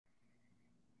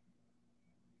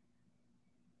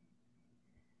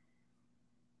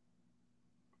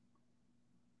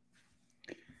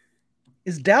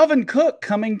Is Dalvin Cook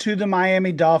coming to the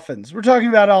Miami Dolphins? We're talking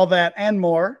about all that and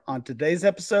more on today's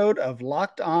episode of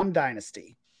Locked On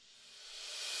Dynasty.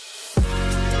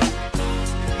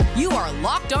 You are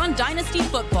Locked On Dynasty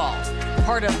Football,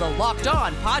 part of the Locked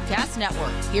On Podcast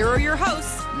Network. Here are your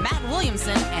hosts, Matt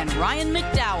Williamson and Ryan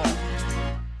McDowell.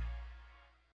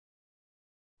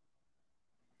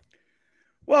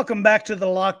 Welcome back to the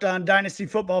Locked On Dynasty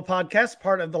Football Podcast,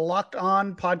 part of the Locked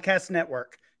On Podcast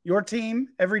Network. Your team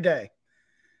every day.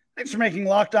 Thanks for making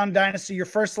Locked On Dynasty your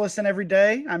first listen every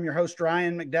day. I'm your host,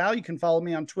 Ryan McDowell. You can follow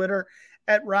me on Twitter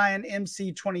at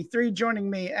RyanMC23. Joining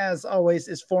me, as always,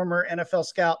 is former NFL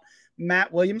scout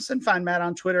Matt Williamson. Find Matt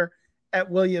on Twitter at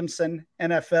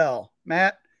WilliamsonNFL.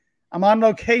 Matt, I'm on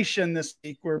location this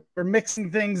week. We're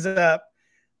mixing things up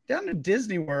down to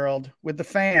Disney World with the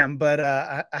fam, but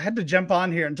I had to jump on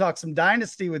here and talk some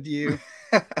Dynasty with you.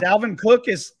 Dalvin Cook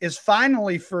is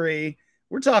finally free.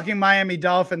 We're talking Miami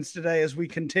Dolphins today as we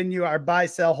continue our buy,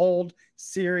 sell, hold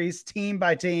series, team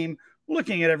by team,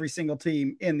 looking at every single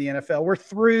team in the NFL. We're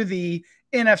through the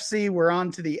NFC. We're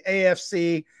on to the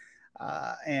AFC,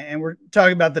 and we're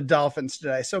talking about the Dolphins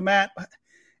today. So, Matt,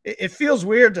 it feels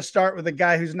weird to start with a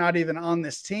guy who's not even on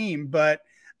this team, but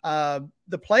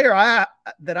the player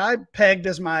that I pegged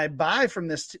as my buy from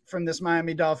this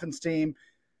Miami Dolphins team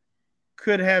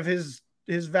could have his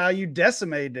value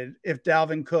decimated if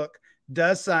Dalvin Cook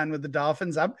does sign with the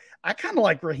Dolphins. I kind of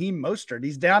like Raheem Mostert.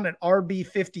 He's down at RB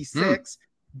 56,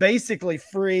 basically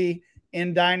free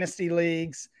in dynasty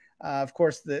leagues. Of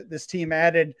course, this team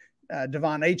added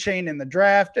Devon Achane in the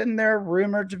draft, and they're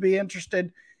rumored to be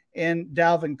interested in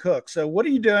Dalvin Cook. So what are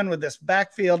you doing with this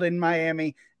backfield in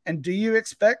Miami? And do you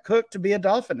expect Cook to be a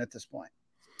Dolphin at this point?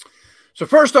 So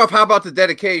first off, how about the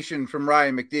dedication from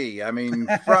Ryan McD? I mean,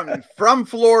 from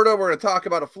Florida, we're going to talk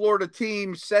about a Florida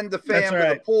team, send the fam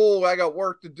to the pool. I got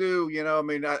work to do. You know, I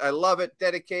mean, I love it.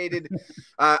 Dedicated.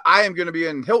 I am going to be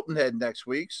in Hilton Head next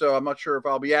week, so I'm not sure if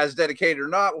I'll be as dedicated or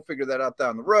not. We'll figure that out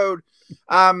down the road.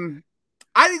 I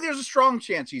think there's a strong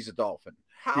chance he's a Dolphin.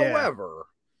 However,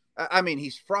 I mean,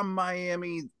 he's from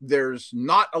Miami. There's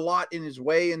not a lot in his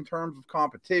way in terms of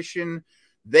competition.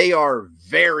 They are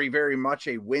very, very much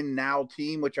a win now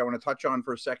team, which I want to touch on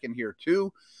for a second here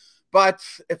too. But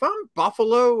if I'm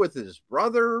Buffalo with his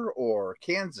brother or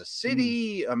Kansas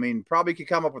City, I mean, probably could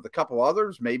come up with a couple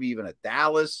others, maybe even a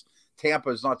Dallas.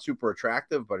 Tampa is not super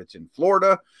attractive, but it's in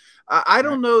Florida. I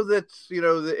don't know that,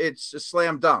 it's a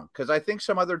slam dunk because I think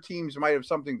some other teams might have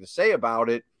something to say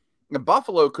about it. And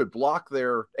Buffalo could block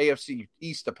their AFC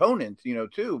East opponent,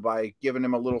 too, by giving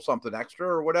him a little something extra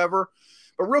or whatever.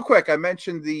 But real quick, I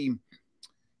mentioned the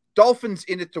Dolphins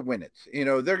in it to win it.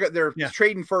 They're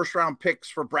trading first-round picks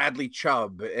for Bradley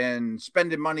Chubb and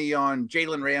spending money on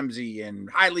Jalen Ramsey and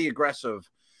highly aggressive.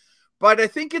 But I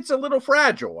think it's a little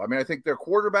fragile. I mean, I think their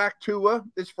quarterback, Tua,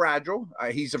 is fragile.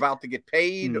 He's about to get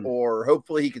paid, or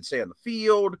hopefully he can stay on the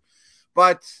field.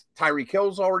 But Tyreek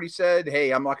Hill's already said,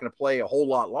 hey, I'm not going to play a whole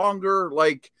lot longer.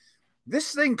 Like,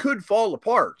 this thing could fall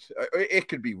apart. It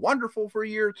could be wonderful for a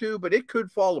year or two, but it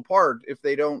could fall apart if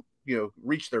they don't,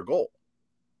 reach their goal.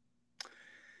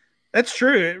 That's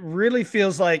true. It really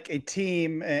feels like a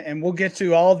team, and we'll get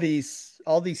to all these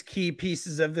key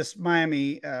pieces of this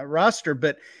Miami roster,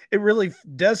 but it really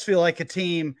does feel like a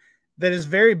team that is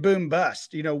very boom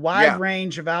bust. Wide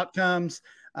range of outcomes,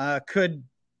 could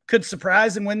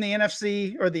surprise and win the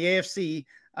NFC or the AFC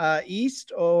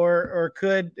East, or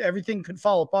everything could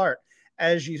fall apart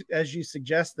as you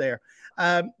suggest there.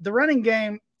 The running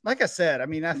game, like I said, I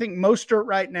mean, I think Mostert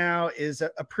right now is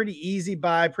a pretty easy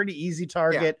buy, pretty easy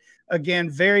target. Yeah. Again,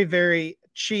 very, very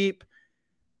cheap.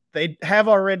 They have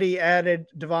already added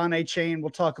Devon Achane.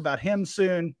 We'll talk about him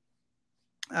soon.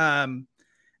 And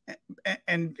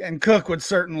Cook would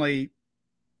certainly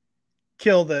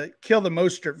kill the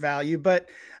Mostert value, but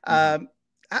I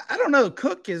don't know.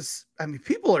 Cook is, I mean,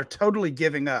 people are totally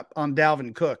giving up on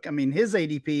Dalvin Cook. I mean, his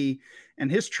ADP and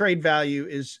his trade value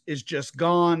is just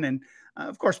gone. And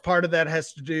of course, part of that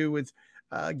has to do with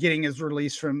getting his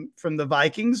release from the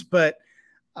Vikings. But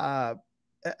I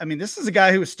mean, this is a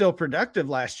guy who was still productive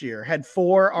last year, had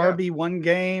 4 RB1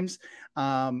 games,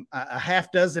 a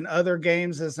half dozen other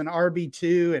games as an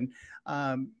RB2,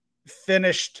 and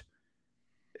finished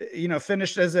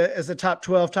as a top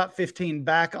 12, top 15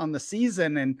 back on the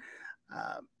season. And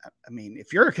I mean,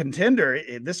 if you're a contender,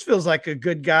 this feels like a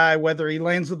good guy, whether he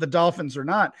lands with the Dolphins or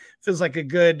not. Feels like a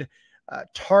good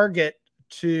target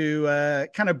to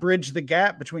kind of bridge the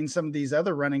gap between some of these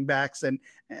other running backs and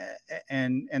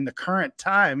the current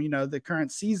time, the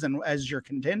current season as you're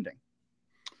contending.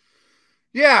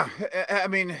 Yeah, I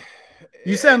mean,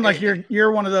 You sound like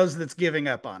you're one of those that's giving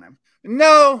up on him.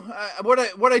 No,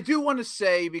 what I do want to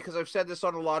say, because I've said this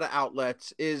on a lot of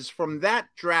outlets, is from that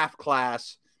draft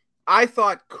class, I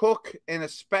thought Cook and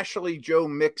especially Joe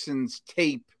Mixon's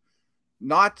tape,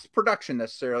 not production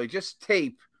necessarily, just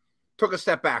tape, took a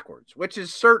step backwards, which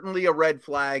is certainly a red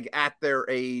flag at their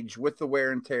age with the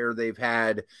wear and tear they've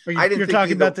had. You're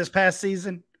talking about this past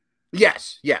season?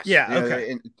 Yes. Yeah,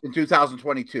 okay. In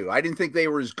 2022. I didn't think they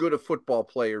were as good of football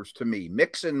players to me.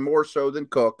 Mixon more so than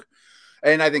Cook.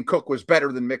 And I think Cook was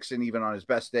better than Mixon even on his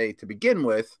best day to begin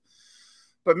with.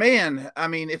 But, man, I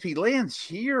mean, if he lands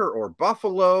here or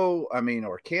Buffalo,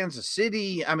 or Kansas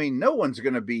City, no one's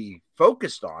going to be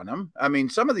focused on him.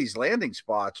 Some of these landing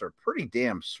spots are pretty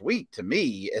damn sweet to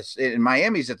me. And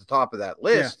Miami's at the top of that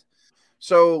list. Yeah.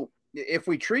 So if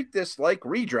we treat this like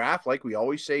redraft, like we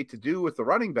always say to do with the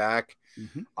running back,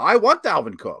 I want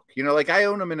Dalvin Cook. I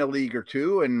own him in a league or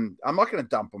two, and I'm not going to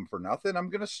dump him for nothing. I'm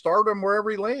going to start him wherever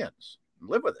he lands and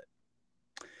live with it.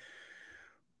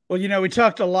 Well, we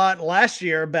talked a lot last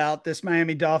year about this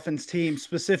Miami Dolphins team,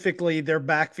 specifically their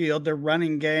backfield, their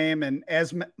running game. And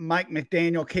as Mike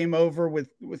McDaniel came over with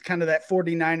kind of that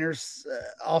 49ers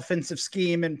offensive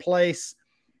scheme in place,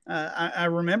 I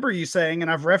remember you saying, and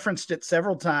I've referenced it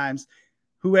several times,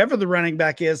 whoever the running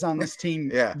back is on this team,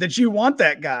 that you want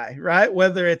that guy, right?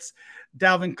 Whether it's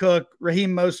Dalvin Cook,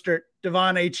 Raheem Mostert,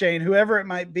 Devon Achane, whoever it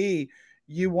might be,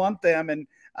 you want them. And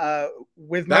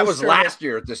with that was last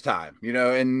year at this time,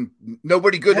 and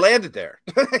nobody good landed there.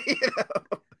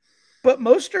 But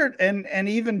Mostert and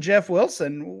even Jeff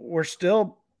Wilson were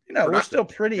still, we're still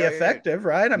pretty effective,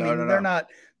 right?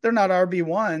 They're not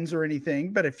RB1s or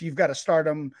anything, but if you've got to start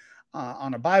them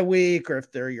on a bye week, or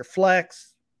if they're your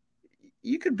flex,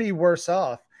 you could be worse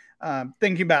off.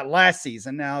 Thinking about last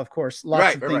season, now of course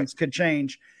lots of things could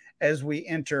change as we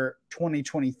enter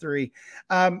 2023.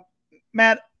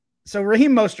 Matt, so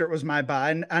Raheem Mostert was my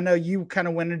buy, and I know you kind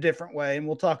of went a different way, and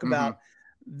we'll talk about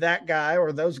that guy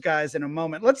or those guys in a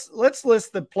moment. Let's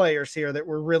list the players here that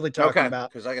we're really talking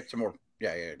about, because I got some more.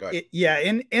 Yeah, go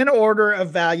ahead. In order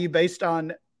of value based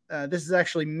on this is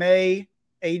actually May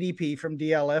ADP from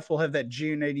DLF. We'll have that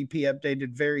June ADP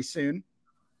updated very soon.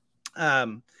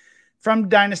 From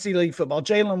Dynasty League Football,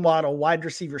 Jalen Waddle, wide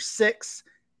receiver 6,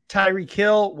 Tyreek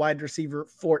Hill, wide receiver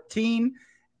 14.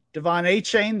 Devon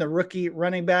Achane, the rookie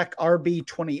running back, RB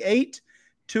 28.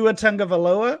 Tua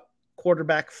Tagovailoa,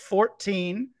 quarterback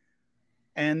 14.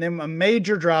 And then a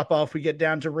major drop-off, we get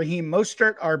down to Raheem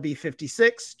Mostert, RB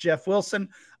 56. Jeff Wilson,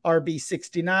 RB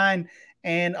 69.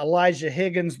 And Elijah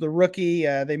Higgins, the rookie,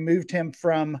 they moved him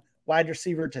from wide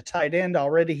receiver to tight end.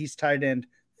 Already he's tight end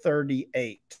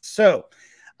 38. So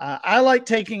I like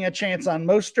taking a chance on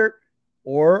Mostert.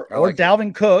 Or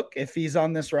Dalvin Cook, if he's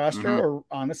on this roster, or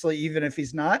honestly, even if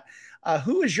he's not.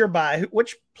 Who is your buy?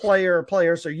 Which player or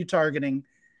players are you targeting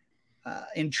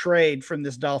in trade from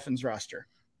this Dolphins roster?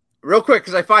 Real quick,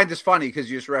 because I find this funny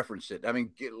because you just referenced it.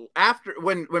 After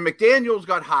when McDaniels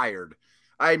got hired,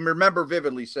 I remember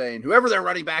vividly saying, whoever their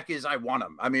running back is, I want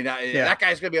him. That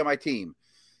guy's going to be on my team.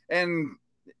 And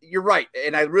you're right.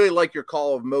 And I really like your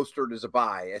call of Mostert as a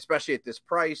buy, especially at this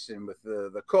price. And with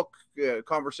the Cook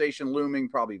conversation looming,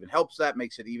 probably even helps that,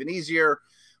 makes it even easier.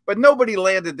 But nobody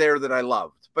landed there that I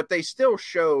loved. But they still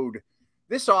showed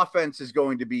this offense is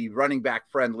going to be running back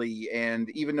friendly. And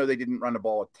even though they didn't run the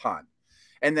ball a ton.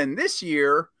 And then this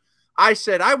year, I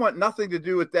said, I want nothing to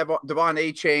do with Devon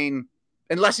Achane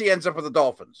unless he ends up with the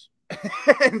Dolphins.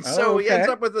 And so he ends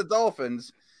up with the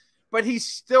Dolphins. But he's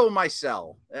still my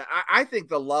sell. I think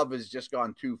the love has just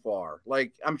gone too far.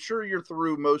 Like, I'm sure you're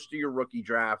through most of your rookie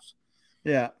drafts.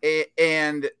 Yeah.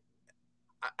 And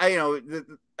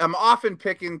I'm often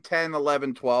picking 10,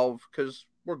 11, 12 because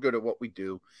we're good at what we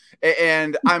do.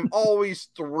 And I'm always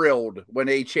thrilled when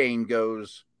Achane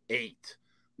goes 8,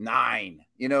 9.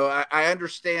 I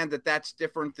understand that that's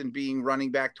different than being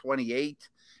running back 28.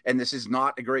 And this is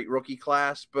not a great rookie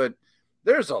class, but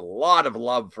there's a lot of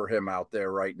love for him out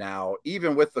there right now,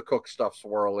 even with the Cook stuff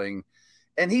swirling.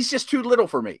 And he's just too little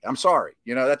for me. I'm sorry.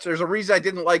 There's a reason I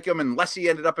didn't like him unless he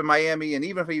ended up in Miami. And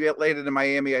even if he landed in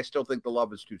Miami, I still think the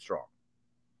love is too strong.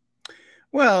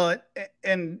 Well,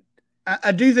 and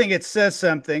I do think it says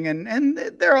something, and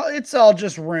it's all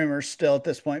just rumors still at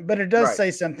this point, but it does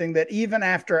say something that even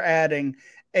after adding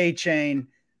Achane,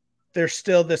 there's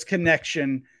still this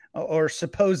connection or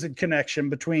supposed connection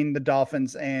between the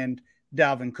Dolphins and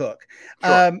Dalvin Cook.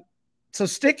 Sure. So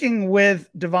sticking with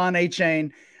Devon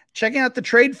Achane, checking out the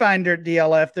trade finder at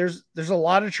DLF, there's a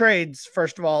lot of trades,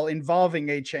 first of all, involving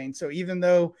Achane. So even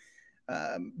though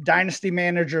dynasty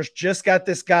managers just got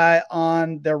this guy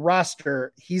on their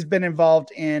roster, he's been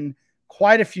involved in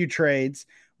quite a few trades.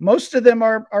 Most of them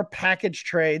are package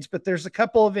trades, but there's a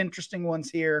couple of interesting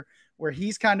ones here where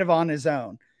he's kind of on his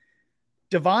own.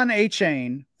 Devon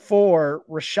Achane for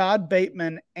Rashad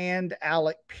Bateman and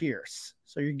Alec Pierce.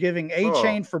 So you're giving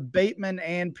Achane for Bateman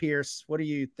and Pierce. What do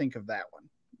you think of that one?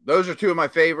 Those are two of my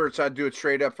favorites. I'd do it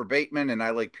straight up for Bateman, and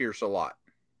I like Pierce a lot.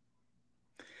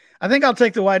 I think I'll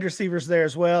take the wide receivers there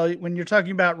as well. When you're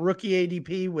talking about rookie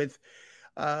ADP with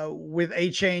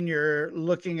Achane, you're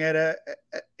looking at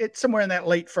it's somewhere in that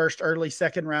late first, early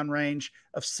second round range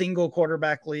of single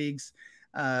quarterback leagues.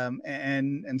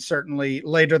 And certainly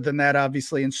later than that,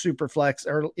 obviously in Superflex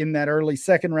or in that early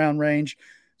second round range.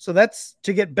 So that's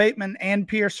to get Bateman and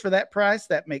Pierce for that price.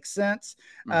 That makes sense.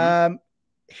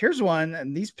 Here's one,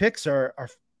 and these picks are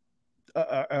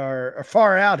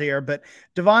far out here, but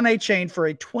Devon Achane for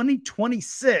a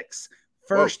 2026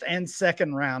 first and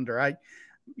second rounder.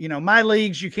 My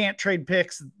leagues, you can't trade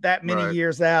picks that many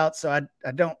years out. So I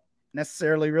don't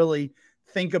necessarily really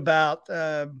think about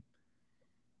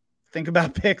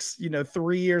picks,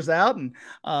 3 years out. And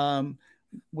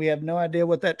we have no idea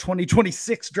what that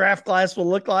 2026 draft class will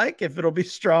look like, if it'll be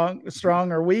strong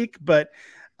or weak, but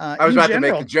I was about to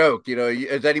make the joke,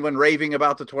 is anyone raving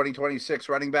about the 2026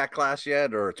 running back class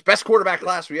yet, or it's best quarterback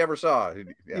class we ever saw?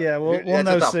 Yeah, we'll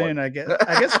know soon, I guess.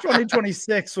 I guess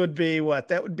 2026 would be what?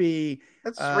 That would be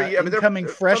incoming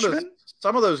freshmen.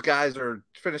 Some of those guys are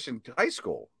finishing high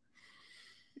school.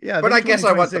 Yeah, but I guess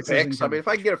I want the picks. I mean, if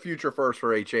I can get a future first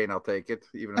for Achane, I'll take it.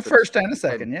 Even if a first and a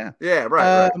second, yeah. Yeah,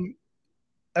 right.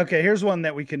 Okay, here's one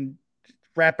that we can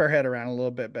wrap our head around a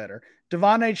little bit better.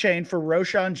 Devon Achane for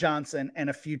Roschon Johnson and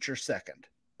a future second,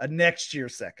 a next year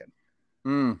second.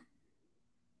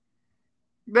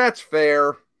 That's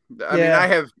fair. I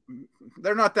mean,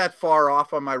 they're not that far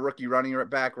off on my rookie running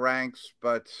back ranks,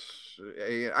 but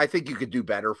I think you could do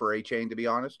better for Achane, to be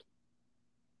honest.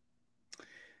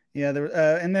 Yeah,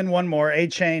 and then one more,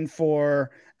 Achane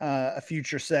for a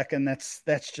future second.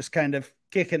 That's just kind of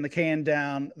kicking the can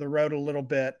down the road a little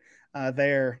bit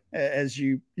there, as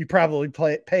you probably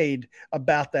paid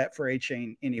about that for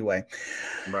Achane anyway.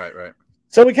 Right.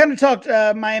 So we kind of talked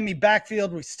Miami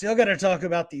backfield. We still got to talk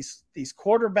about these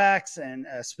quarterbacks, and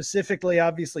specifically,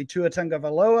 obviously, Tua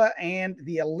Tagovailoa and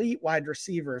the elite wide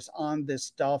receivers on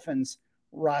this Dolphins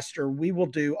roster. We will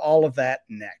do all of that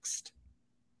next.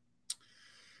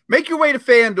 Make your way to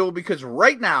FanDuel, because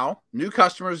right now, new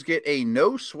customers get a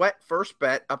no-sweat first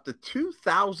bet up to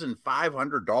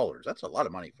 $2,500. That's a lot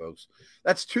of money, folks.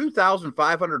 That's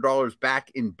 $2,500 back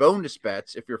in bonus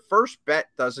bets if your first bet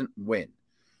doesn't win.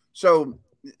 So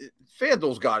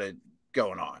FanDuel's got it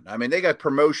going on. I mean, they got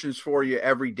promotions for you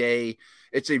every day.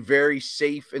 It's a very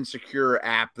safe and secure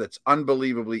app that's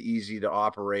unbelievably easy to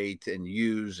operate and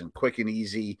use, and quick and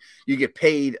easy. You get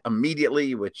paid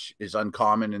immediately, which is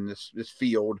uncommon in this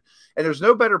field. And there's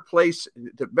no better place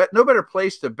to bet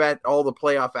all the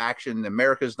playoff action than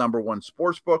America's #1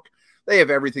 sportsbook. They have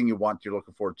everything you want, you're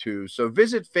looking for too. So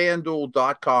visit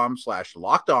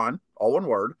FanDuel.com/lockedon, all one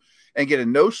word, and get a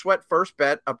no sweat first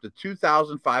bet up to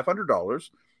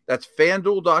 $2,500. That's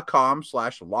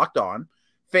FanDuel.com/lockedon.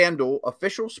 FanDuel,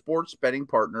 official sports betting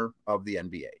partner of the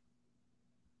NBA.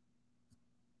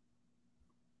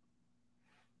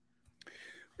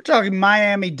 We're talking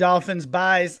Miami Dolphins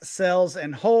buys, sells,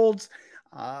 and holds.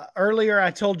 Earlier,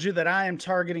 I told you that I am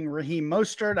targeting Raheem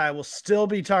Mostert. I will still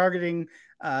be targeting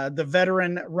the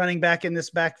veteran running back in this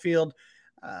backfield.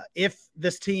 If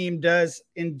this team does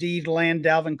indeed land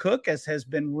Dalvin Cook, as has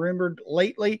been rumored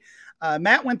lately.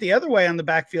 Matt went the other way on the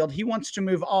backfield. He wants to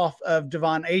move off of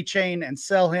Devon Achane and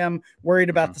sell him, worried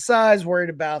about the size,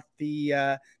 worried about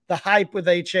the hype with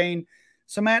Achane.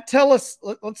 So, Matt, tell us,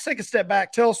 let's take a step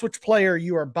back. Tell us which player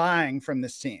you are buying from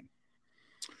this team.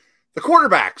 The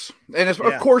quarterbacks. And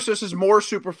of course, this is more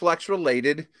Superflex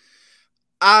related.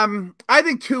 I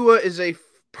think Tua is a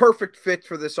perfect fit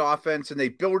for this offense, and they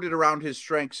build it around his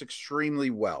strengths extremely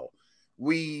well.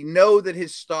 We know that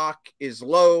his stock is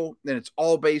low, and it's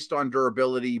all based on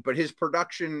durability, but his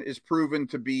production is proven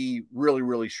to be really,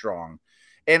 really strong.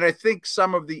 And I think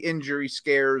some of the injury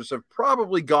scares have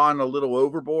probably gone a little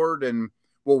overboard, and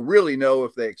we'll really know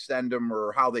if they extend him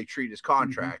or how they treat his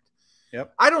contract.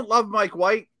 Yep. I don't love Mike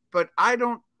White, but I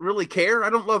don't really care. I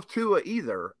don't love Tua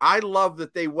either. I love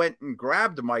that they went and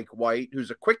grabbed Mike White, who's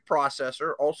a quick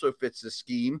processor, also fits the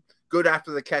scheme, good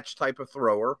after the catch type of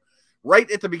thrower,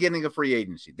 right at the beginning of free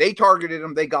agency. They targeted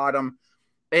him. They got him.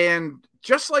 And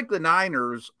just like the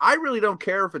Niners, I really don't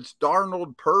care if it's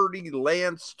Darnold, Purdy,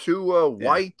 Lance, Tua,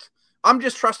 White. I'm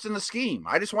just trusting the scheme.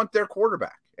 I just want their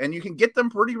quarterback, and you can get them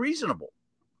pretty reasonable.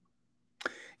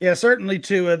 Yeah, certainly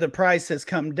Tua, the price has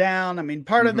come down. I mean,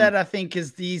 part of that, I think,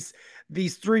 is these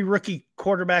these three rookie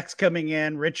quarterbacks coming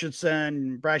in,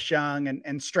 Richardson, Bryce Young,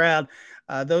 and Stroud,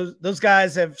 those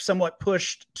guys have somewhat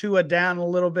pushed Tua down a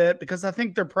little bit because I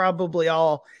think they're probably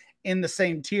all in the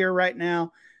same tier right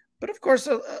now. But of course,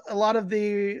 a lot of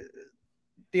the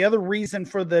other reason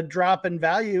for the drop in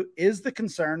value is the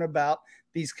concern about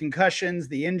these concussions,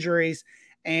 the injuries,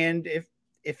 and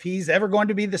if he's ever going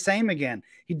to be the same again.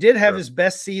 He did have his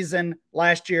best season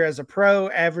last year as a pro,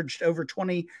 averaged over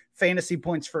 20 fantasy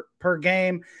points per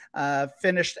game,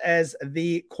 finished as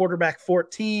the quarterback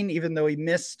 14, even though he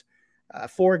missed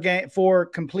four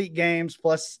complete games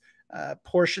plus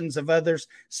portions of others.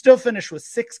 Still finished with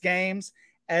 6 games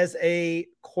as a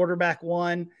quarterback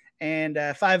 1 and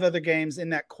 5 other games in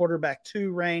that quarterback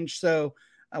 2 range. So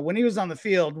when he was on the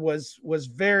field was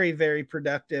very, very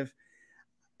productive.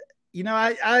 You know,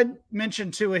 I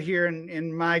mentioned Tua here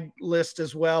in my list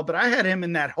as well, but I had him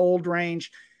in that hold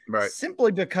range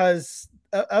simply because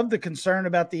of the concern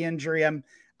about the injury. I'm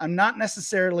not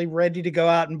necessarily ready to go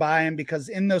out and buy him because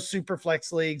in those super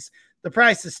flex leagues, the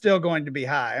price is still going to be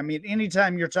high. I mean,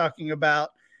 anytime you're talking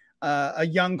about a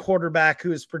young quarterback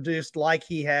who has produced like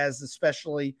he has,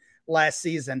 especially last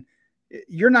season,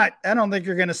 I don't think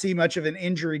you're going to see much of an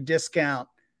injury discount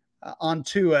on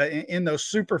Tua in those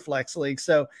super flex leagues.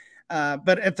 So,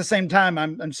 but at the same time,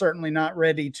 I'm certainly not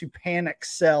ready to panic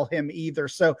sell him either.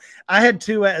 So I had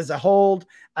Tua as a hold.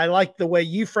 I like the way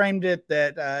you framed it,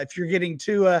 that if you're getting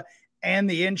Tua and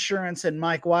the insurance and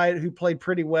Mike White, who played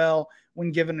pretty well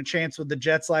when given a chance with the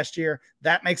Jets last year,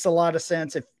 that makes a lot of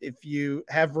sense if you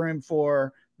have room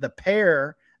for the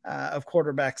pair of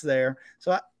quarterbacks there.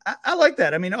 So I like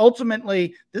that. I mean,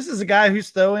 ultimately, this is a guy who's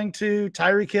throwing to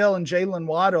Tyreek Hill and Jalen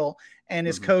Waddle and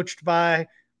is coached by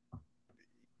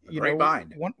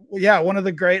one of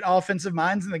the great offensive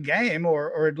minds in the game,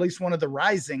 or at least one of the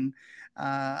rising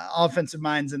offensive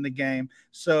minds in the game.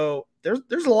 So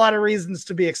there's a lot of reasons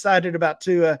to be excited about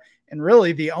Tua, and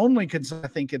really the only concern I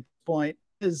think at this point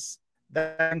is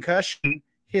the concussion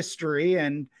history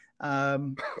and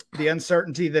the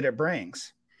uncertainty that it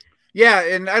brings. Yeah,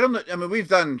 and I don't know. I mean, we've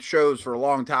done shows for a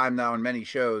long time now, and many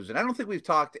shows, and I don't think we've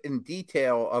talked in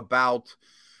detail about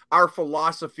our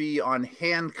philosophy on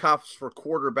handcuffs for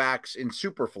quarterbacks in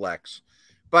Superflex.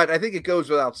 But I think it goes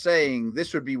without saying,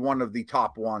 this would be one of the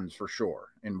top ones for sure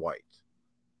in White.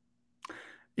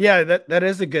 Yeah, that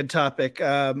is a good topic.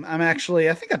 I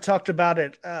think I talked about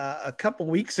it a couple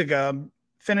weeks ago. I'm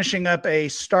finishing up a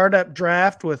startup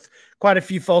draft with quite a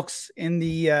few folks in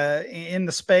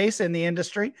the space, in the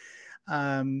industry.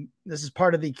 This is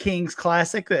part of the Kings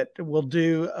Classic that we'll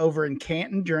do over in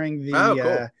Canton during the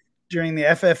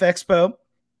FF Expo.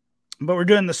 But we're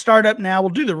doing the startup now. We'll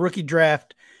do the rookie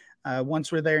draft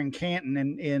once we're there in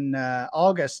Canton in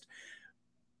August.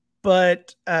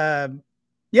 But I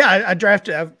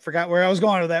drafted. I forgot where I was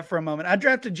going with that for a moment. I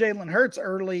drafted Jalen Hurts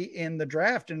early in the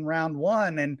draft in round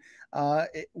 1, and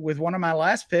with one of my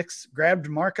last picks, grabbed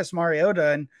Marcus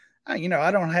Mariota. And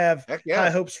I don't have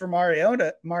high hopes for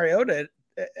Mariota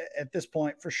at this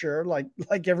point for sure, like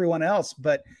everyone else.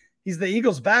 But he's the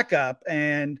Eagles' backup,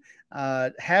 and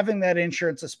having that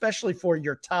insurance, especially for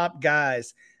your top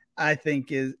guys, I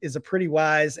think is a pretty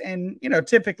wise and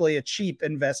typically a cheap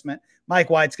investment. Mike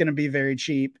White's going to be very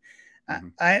cheap.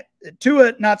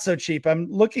 Tua, not so cheap. I'm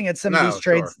looking at some of these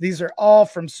trades. Sure. These are all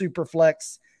from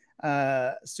Superflex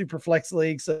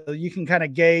league, so you can kind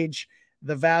of gauge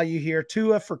the value here.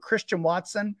 Tua for Christian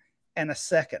Watson and a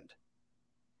second.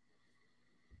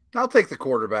 I'll take the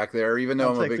quarterback there, even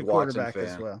though I'm a big Watson fan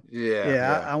as well.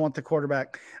 Yeah. I want the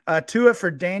quarterback. Tua for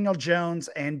Daniel Jones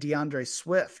and DeAndre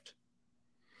Swift.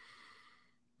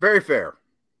 Very fair.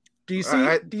 Do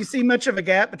you see much of a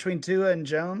gap between Tua and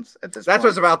Jones at this point? That's what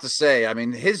I was about to say. I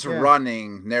mean, his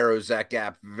running narrows that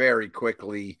gap very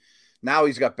quickly. Now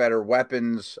he's got better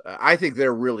weapons. I think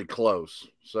they're really close.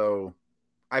 So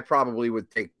I probably would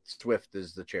take Swift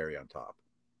as the cherry on top.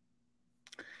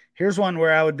 Here's one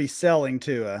where I would be selling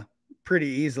Tua pretty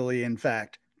easily, in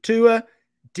fact. Tua,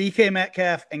 DK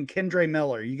Metcalf, and Kendre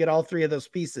Miller. You get all 3 of those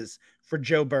pieces for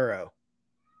Joe Burrow.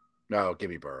 No, give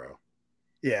me Burrow.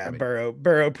 Yeah,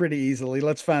 Burrow pretty easily.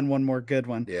 Let's find one more good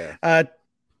one. Yeah.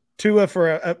 Tua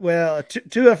for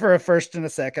a first and a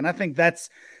second. I think that's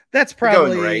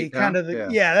probably kind of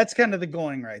that's kind of the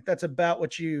going rate. That's about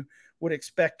what you would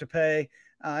expect to pay.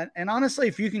 And honestly,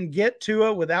 if you can get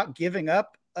Tua without giving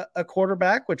up a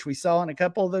quarterback, which we saw in a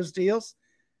couple of those deals,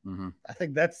 I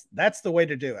think that's the way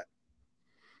to do it.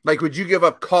 Like, would you give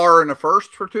up Carr in a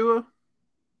first for Tua?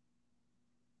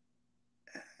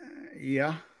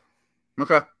 Yeah.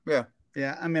 Okay. Yeah.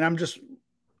 Yeah. I mean, I'm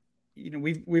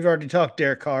we've already talked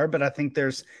Derek Carr, but I think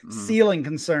there's ceiling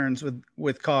concerns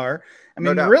with Carr. I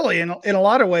mean, really, in a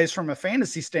lot of ways, from a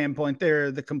fantasy standpoint,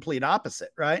 they're the complete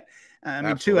opposite, right? I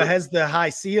mean, Tua has the high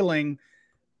ceiling,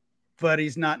 but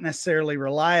he's not necessarily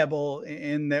reliable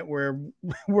in that we're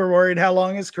worried how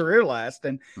long his career lasts.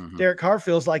 And Derek Carr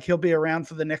feels like he'll be around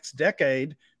for the next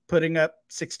decade, putting up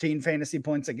 16 fantasy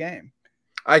points a game.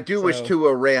 I do wish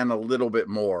Tua ran a little bit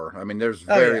more. I mean, there's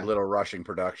very little rushing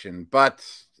production, but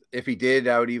if he did,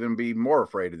 I would even be more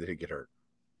afraid that he'd get hurt.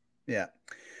 Yeah.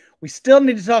 We still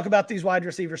need to talk about these wide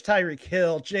receivers, Tyreek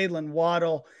Hill, Jalen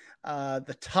Waddle,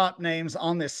 the top names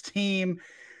on this team.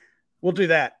 We'll do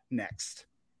that next.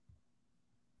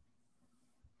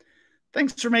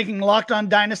 Thanks for making Locked On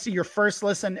Dynasty your first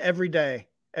listen every day.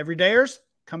 Everydayers,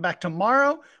 come back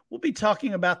tomorrow. We'll be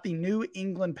talking about the New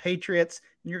England Patriots,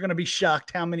 and you're going to be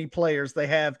shocked how many players they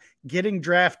have getting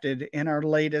drafted in our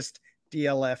latest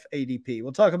DLF ADP.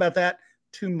 We'll talk about that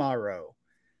tomorrow.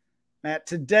 Matt,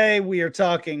 today we are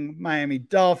talking Miami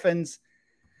Dolphins,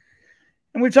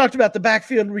 and we've talked about the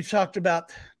backfield. We've talked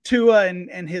about Tua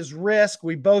and his risk.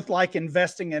 We both like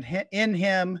investing in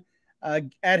him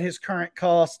at his current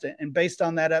cost, and based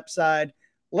on that upside,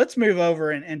 let's move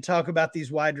over and talk about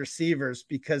these wide receivers,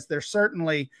 because they're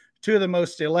certainly two of the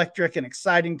most electric and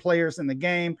exciting players in the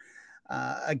game.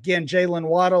 Again, Jalen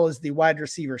Waddle is the wide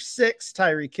receiver 6,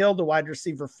 Tyreek Hill, the wide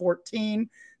receiver 14.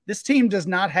 This team does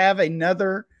not have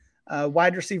another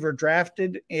wide receiver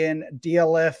drafted in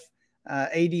DLF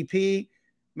ADP.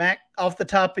 Mac, off the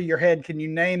top of your head, can you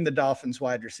name the Dolphins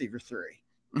wide receiver 3?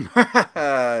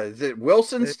 Is it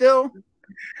Wilson still?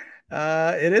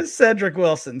 It is Cedric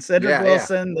Wilson.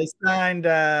 Wilson.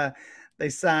 Yeah. They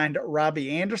signed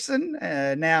Robbie Anderson,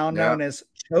 now known as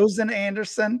Chosen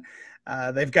Anderson.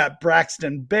 They've got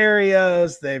Braxton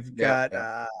Berrios. They've got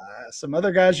some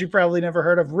other guys you probably never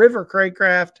heard of. River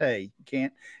Craycraft. Hey,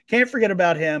 can't forget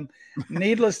about him.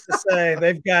 Needless to say,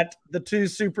 they've got the two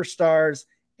superstars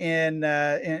in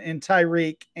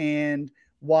Tyreek and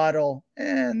Waddle,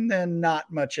 and then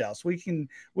not much else. We can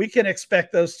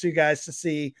expect those two guys to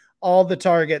see all the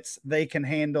targets they can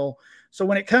handle. So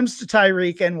when it comes to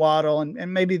Tyreek and Waddle,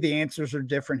 and maybe the answers are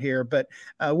different here, but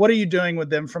what are you doing with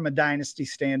them from a dynasty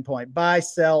standpoint? Buy,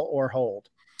 sell, or hold?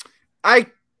 I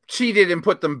cheated and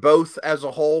put them both as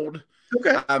a hold.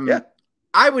 Okay.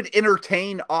 I would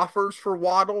entertain offers for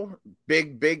Waddle,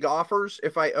 big offers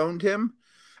if I owned him.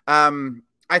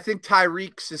 I think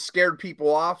Tyreek's has scared people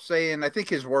off, saying, I think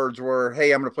his words were,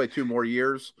 hey, I'm going to play 2 more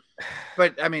years.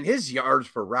 But, I mean, his yards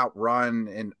per route run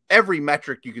and every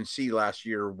metric you can see last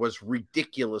year was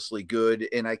ridiculously good,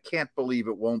 and I can't believe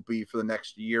it won't be for the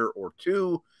next year or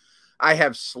 2. I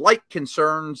have slight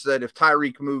concerns that if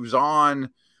Tyreek moves on,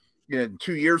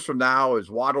 2 years from now,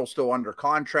 is Waddle still under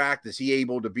contract? Is he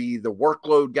able to be the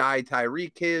workload guy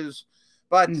Tyreek is?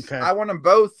 But I want them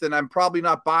both, and I'm probably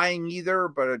not buying either,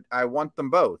 but I want them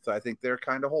both. I think they're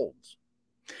kind of holds.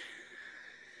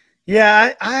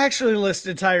 Yeah, I actually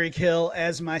listed Tyreek Hill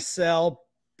as my sell,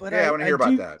 but I want to hear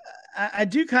about that. I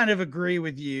do kind of agree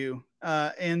with you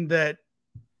in that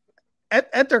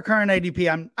at their current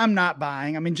ADP, I'm not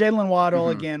buying. I mean, Jalen Waddle,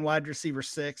 again, wide receiver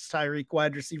 6, Tyreek,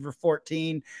 wide receiver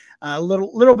 14. A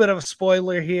little bit of a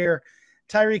spoiler here.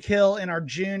 Tyreek Hill in our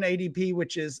June ADP,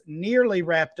 which is nearly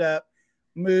wrapped up,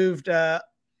 moved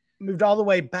all the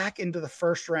way back into the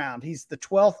first round. He's the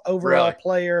 12th overall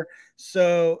player.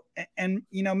 So, and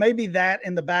maybe that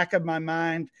in the back of my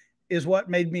mind is what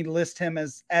made me list him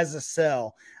as a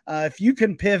sell. If you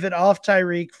can pivot off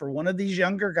Tyreek for one of these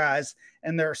younger guys,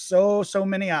 and there are so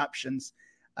many options.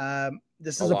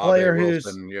 This is a player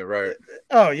Wilson, yeah, right.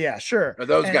 Oh yeah, sure.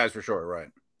 Those guys for sure. Right.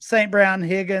 St. Brown,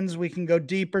 Higgins, we can go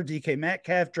deeper. DK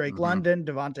Metcalf, Drake London,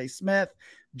 Devontae Smith,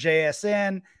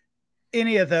 JSN,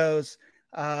 any of those.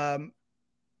 And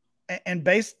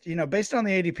based on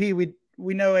the ADP,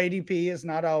 we know ADP is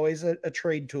not always a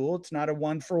trade tool. It's not a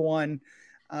 1-for-1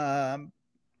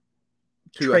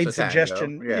 trade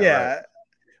suggestion. Yeah. Right.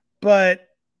 But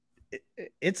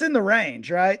it's in the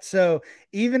range, right? So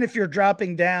even if you're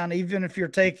dropping down, even if you're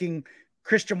taking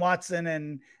Christian Watson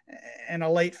and a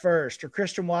late first, or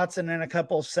Christian Watson in a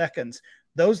couple of seconds,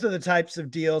 those are the types of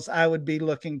deals I would be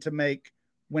looking to make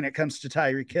when it comes to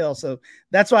Tyreek Hill. So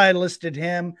that's why I listed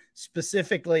him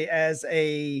specifically as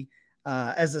a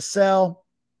sell.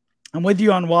 I'm with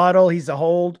you on Waddle. He's a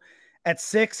hold. At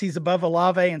 6, he's above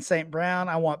Olave and St. Brown.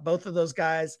 I want both of those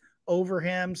guys over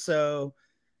him. So,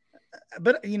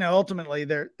 but ultimately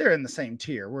they're in the same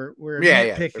tier. We're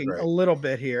nitpicking a little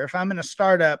bit here. If I'm in a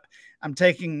startup, I'm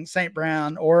taking St.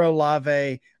 Brown or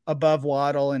Olave above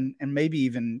Waddle, and maybe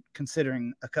even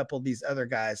considering a couple of these other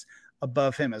guys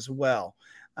above him as well.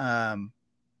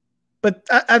 But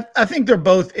I think they're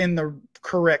both in the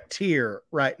correct tier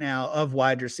right now of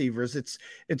wide receivers.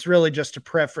 It's really just a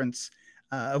preference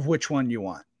of which one you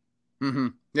want. Mm-hmm.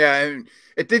 Yeah,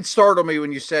 it did startle me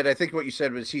when you said, I think what you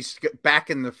said was he's back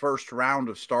in the first round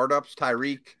of startups,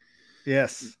 Tyreek.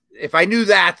 Yes. If I knew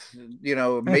that,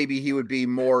 maybe he would be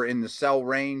more in the sell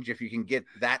range if you can get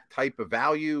that type of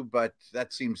value, but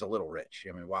that seems a little rich.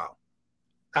 I mean, wow.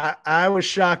 I was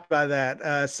shocked by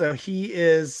that. So he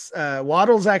is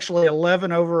Waddle's actually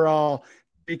 11 overall.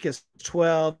 Tyreek is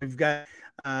 12. We've got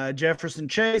Jefferson,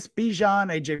 Chase, Bijan,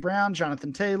 AJ Brown,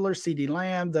 Jonathan Taylor, CeeDee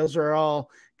Lamb. Those are all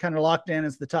kind of locked in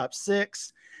as the top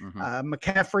 6. Mm-hmm.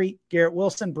 McCaffrey, Garrett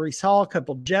Wilson, Breece Hall, a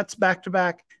couple Jets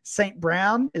back-to-back. St.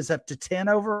 Brown is up to 10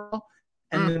 overall.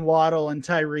 And then Waddle and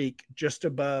Tyreek just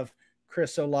above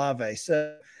Chris Olave.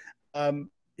 So,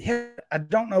 I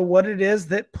don't know what it is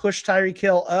that pushed Tyreek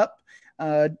Hill up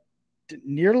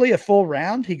nearly a full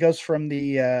round. He goes from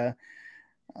the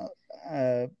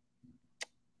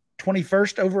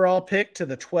 21st overall pick to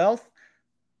the 12th.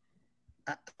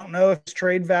 I don't know if his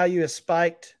trade value has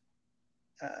spiked.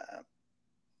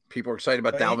 People are excited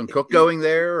about Dalvin Cook going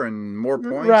there and more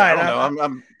points. Right. I don't know.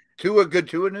 I'm good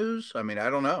Tua news. I mean, I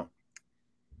don't know.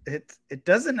 It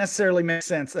doesn't necessarily make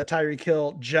sense that Tyreek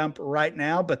Hill jump right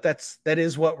now, but that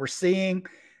is what we're seeing.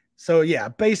 So yeah,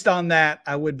 based on that,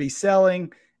 I would be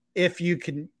selling if you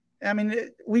can. I mean,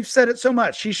 we've said it so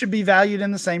much. He should be valued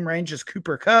in the same range as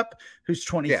Cooper Kupp, who's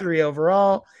 23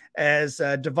 overall, as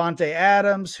Devontae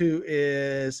Adams, who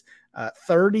is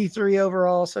 33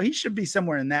 overall. So he should be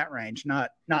somewhere in that range,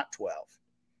 not 12.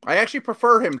 I actually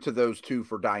prefer him to those two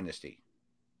for Dynasty.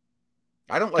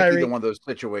 I don't like either one of those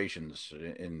situations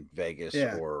in Vegas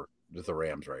or with the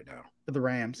Rams right now. For the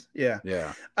Rams, yeah.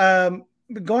 Yeah.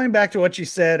 Going back to what you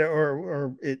said,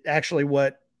 or actually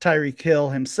what Tyreek Hill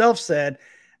himself said,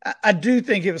 I do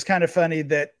think it was kind of funny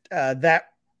that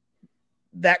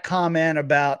that comment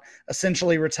about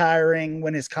essentially retiring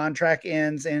when his contract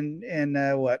ends in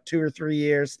 2 or 3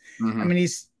 years. Mm-hmm. I mean,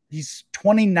 he's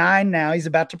 29 now. He's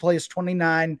about to play his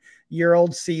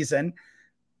 29-year-old season.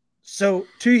 So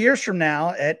 2 years from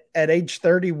now, at age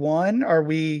 31,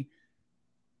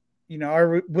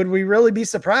 would we really be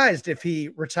surprised if he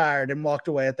retired and walked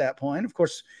away at that point? Of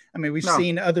course, I mean, we've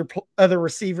seen other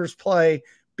receivers play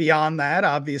beyond that,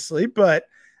 obviously, but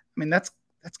I mean, that's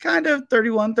kind of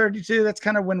 31, 32. That's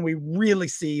kind of when we really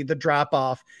see the drop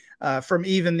off from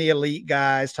even the elite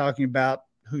guys, talking about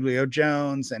Julio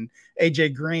Jones and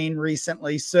AJ Green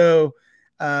recently. So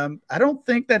I don't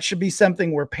think that should be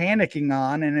something we're panicking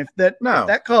on. And if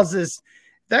that causes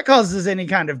any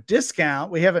kind of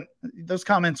discount, those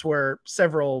comments were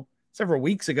several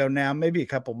weeks ago now, maybe a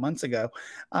couple months ago.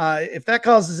 If that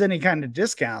causes any kind of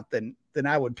discount, then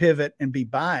I would pivot and be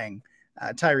buying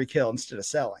Tyreek Hill instead of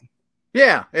selling.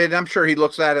 Yeah. And I'm sure he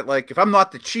looks at it like, if I'm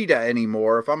not the cheetah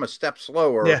anymore, if I'm a step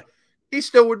slower, he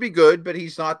still would be good, but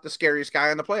he's not the scariest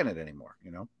guy on the planet anymore,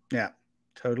 Yeah,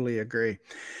 totally agree.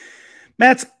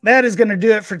 That is going to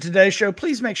do it for today's show.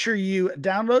 Please make sure you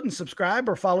download and subscribe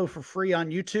or follow for free on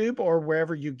YouTube or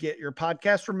wherever you get your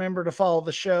podcast. Remember to follow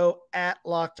the show at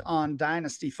Locked On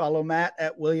Dynasty. Follow Matt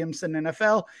at Williamson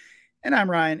NFL. And I'm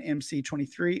Ryan,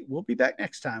 MC23. We'll be back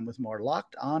next time with more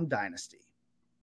Locked On Dynasty.